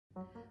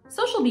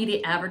Social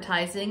media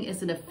advertising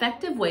is an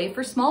effective way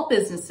for small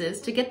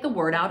businesses to get the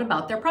word out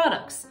about their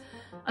products.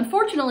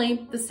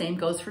 Unfortunately, the same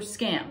goes for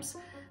scams.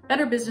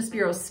 Better Business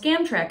Bureau's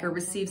Scam Tracker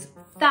receives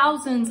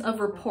thousands of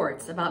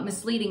reports about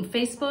misleading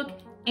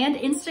Facebook and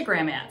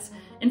Instagram ads.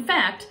 In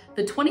fact,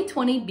 the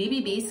 2020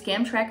 BBB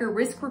Scam Tracker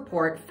Risk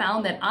Report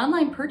found that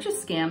online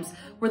purchase scams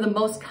were the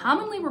most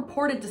commonly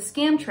reported to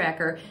Scam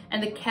Tracker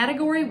and the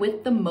category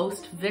with the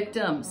most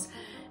victims.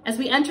 As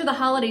we enter the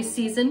holiday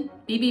season,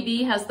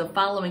 BBB has the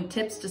following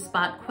tips to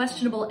spot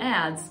questionable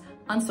ads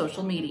on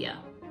social media.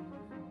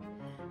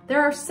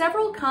 There are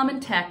several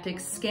common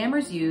tactics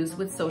scammers use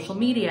with social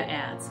media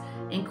ads,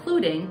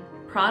 including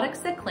products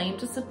that claim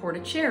to support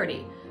a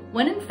charity,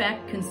 when in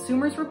fact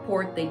consumers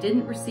report they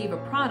didn't receive a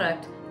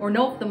product or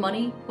know if the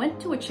money went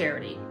to a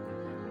charity.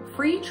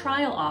 Free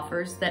trial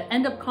offers that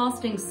end up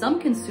costing some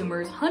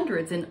consumers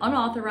hundreds in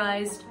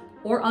unauthorized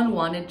or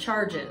unwanted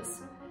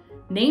charges.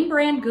 Name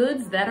brand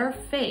goods that are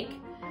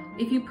fake.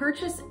 If you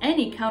purchase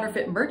any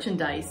counterfeit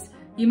merchandise,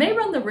 you may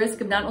run the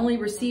risk of not only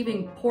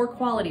receiving poor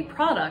quality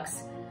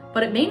products,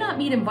 but it may not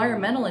meet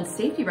environmental and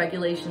safety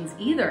regulations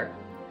either.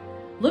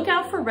 Look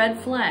out for red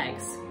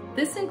flags.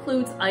 This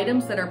includes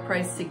items that are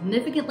priced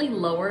significantly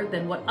lower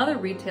than what other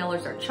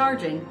retailers are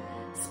charging,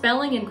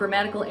 spelling and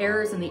grammatical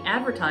errors in the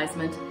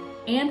advertisement,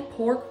 and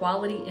poor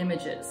quality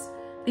images.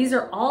 These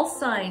are all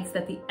signs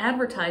that the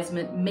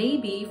advertisement may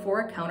be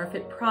for a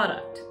counterfeit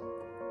product.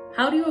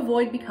 How do you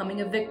avoid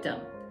becoming a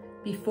victim?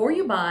 Before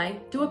you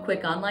buy, do a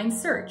quick online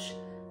search.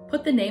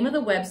 Put the name of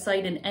the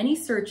website in any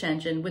search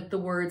engine with the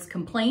words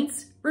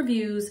complaints,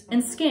 reviews,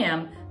 and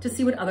scam to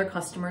see what other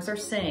customers are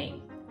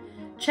saying.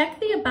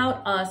 Check the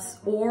About Us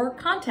or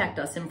Contact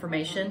Us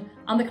information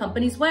on the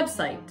company's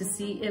website to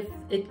see if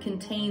it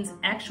contains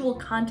actual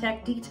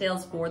contact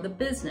details for the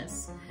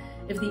business.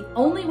 If the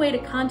only way to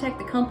contact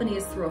the company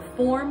is through a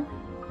form,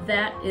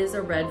 that is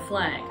a red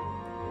flag.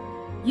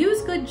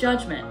 Use good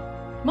judgment.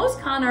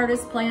 Most con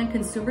artists play on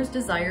consumers'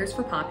 desires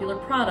for popular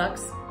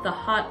products, the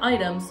hot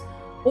items,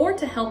 or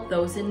to help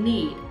those in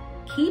need.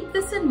 Keep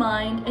this in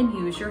mind and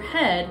use your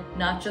head,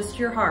 not just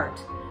your heart.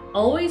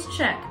 Always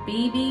check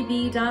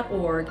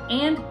bbb.org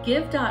and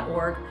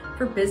give.org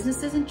for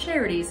businesses and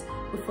charities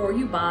before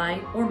you buy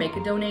or make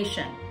a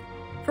donation.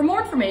 For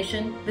more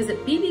information,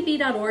 visit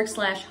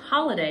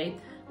bbb.org/holiday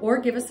or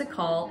give us a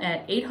call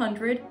at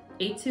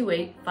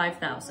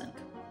 800-828-5000.